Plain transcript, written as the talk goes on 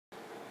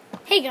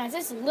Hey guys,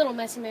 this is Little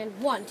Messy Man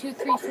 1, 2,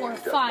 3, 4,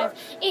 5,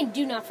 and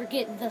do not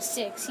forget the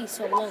 6. He's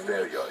so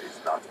lonely.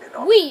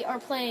 We are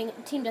playing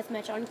Team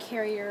Deathmatch on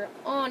Carrier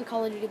on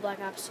Call of Duty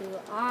Black Ops 2.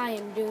 I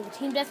am doing the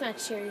Team Deathmatch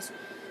series,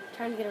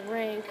 trying to get a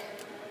rank.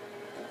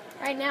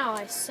 Right now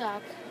I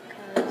suck,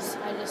 because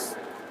I just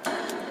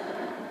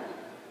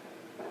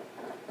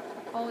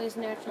always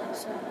naturally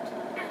sucked.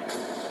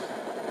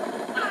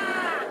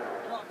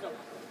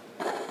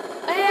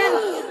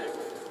 And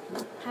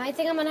I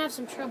think I'm going to have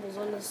some troubles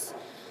on the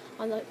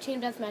Team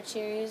Deathmatch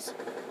series.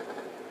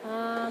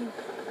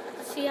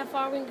 Let's see how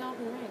far we can go up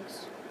in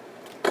ranks.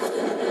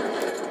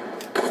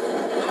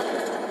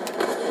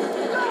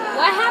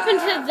 What happened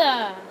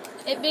to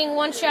it being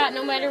one shot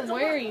no matter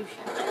where you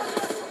shot?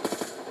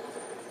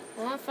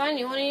 Well, fine.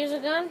 You want to use a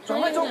gun? Use a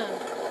gun.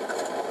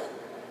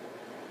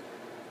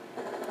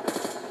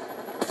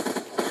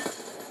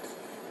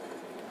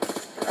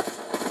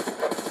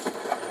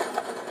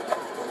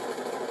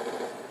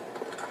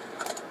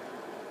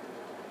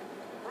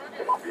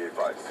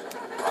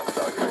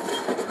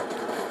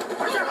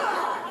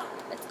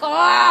 Let's go!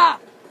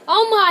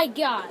 Oh my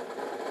god!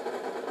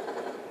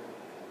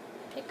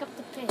 Pick up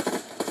the pace.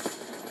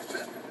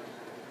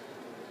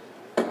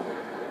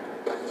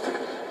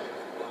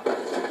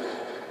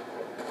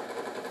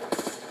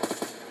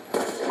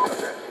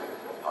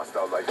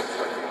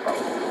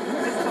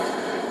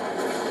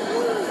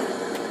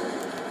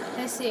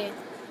 I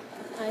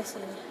see.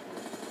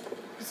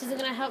 This isn't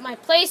gonna help my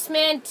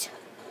placement.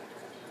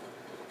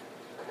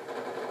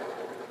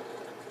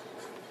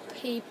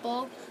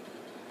 People.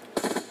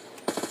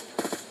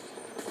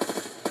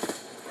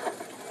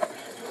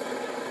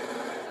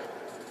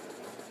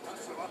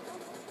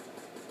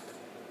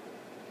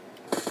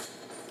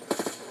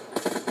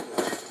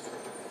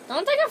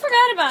 Don't think I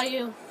forgot about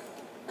you.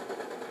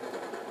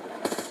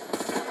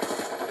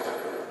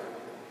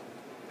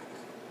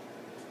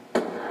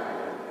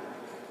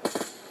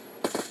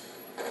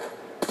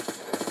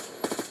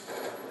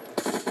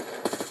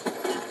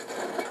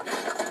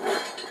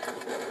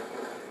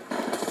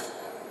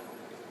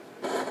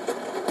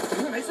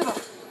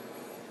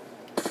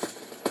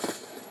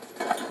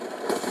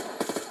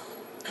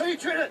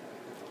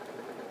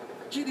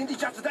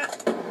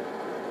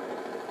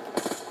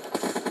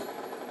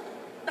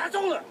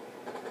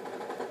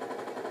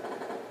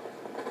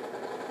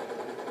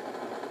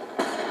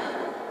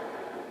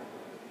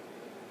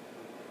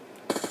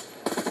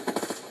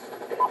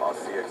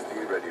 CXD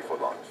ready for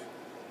launch.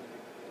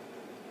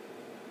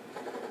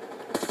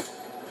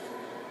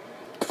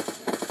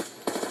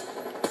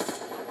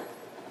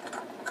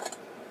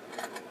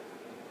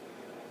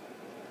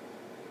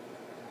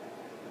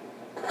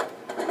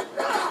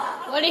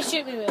 What did he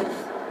shoot me with?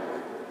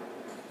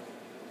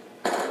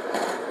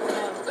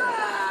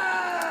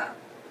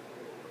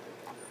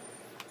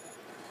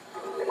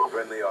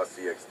 Friendly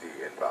RCXD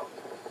inbound.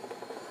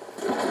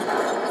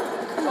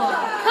 Come on.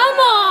 Come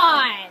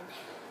on!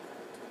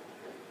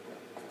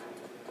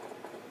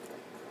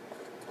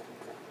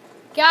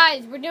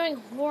 Guys, we're doing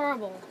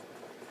horrible.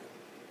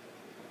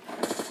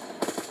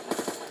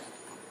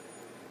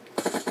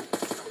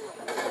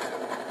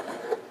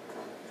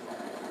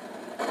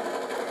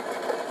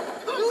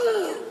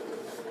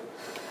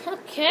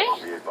 Okay.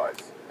 Be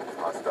advised.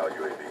 Hostile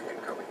UAV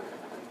incoming.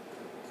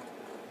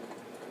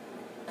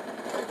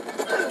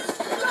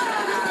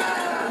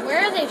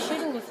 Where are they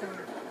shooting me from?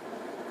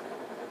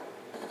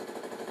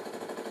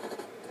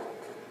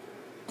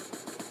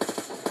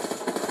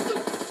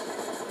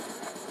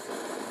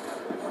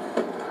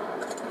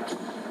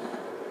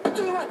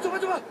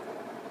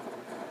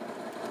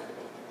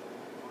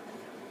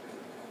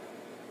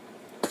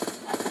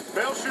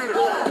 Male shooter.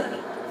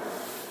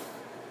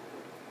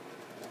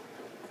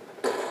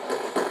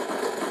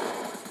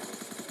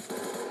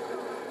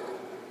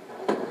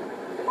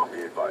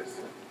 Be advised.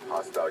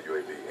 Hostile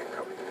UAV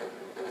incoming.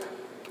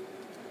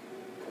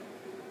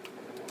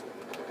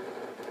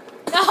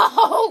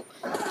 No!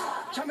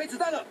 枪没子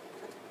弹了，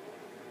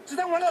子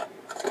弹完了。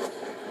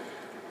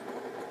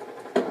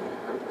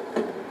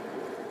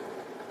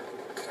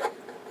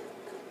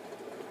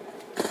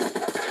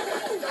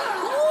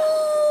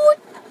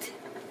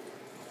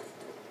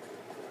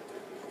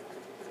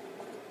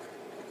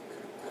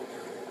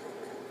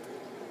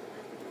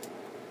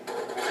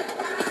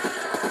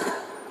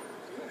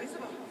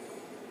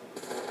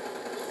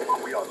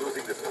We are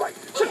losing this fight.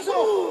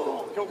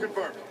 Kill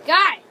confirmed.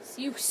 Guys,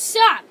 you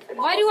suck!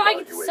 Why do I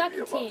get the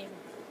sucker team?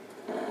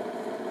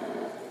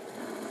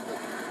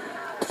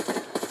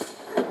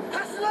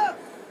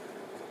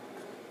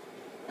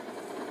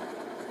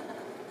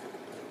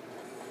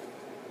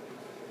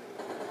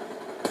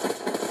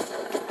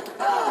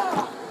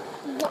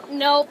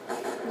 Nope.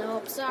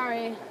 Nope,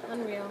 sorry.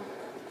 Unreal.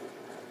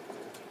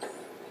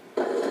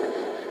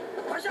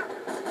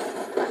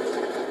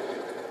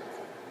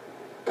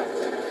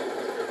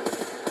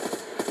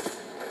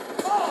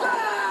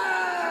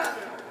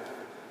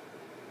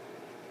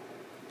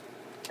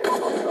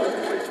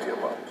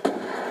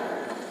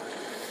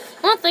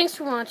 Well, thanks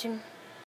for watching.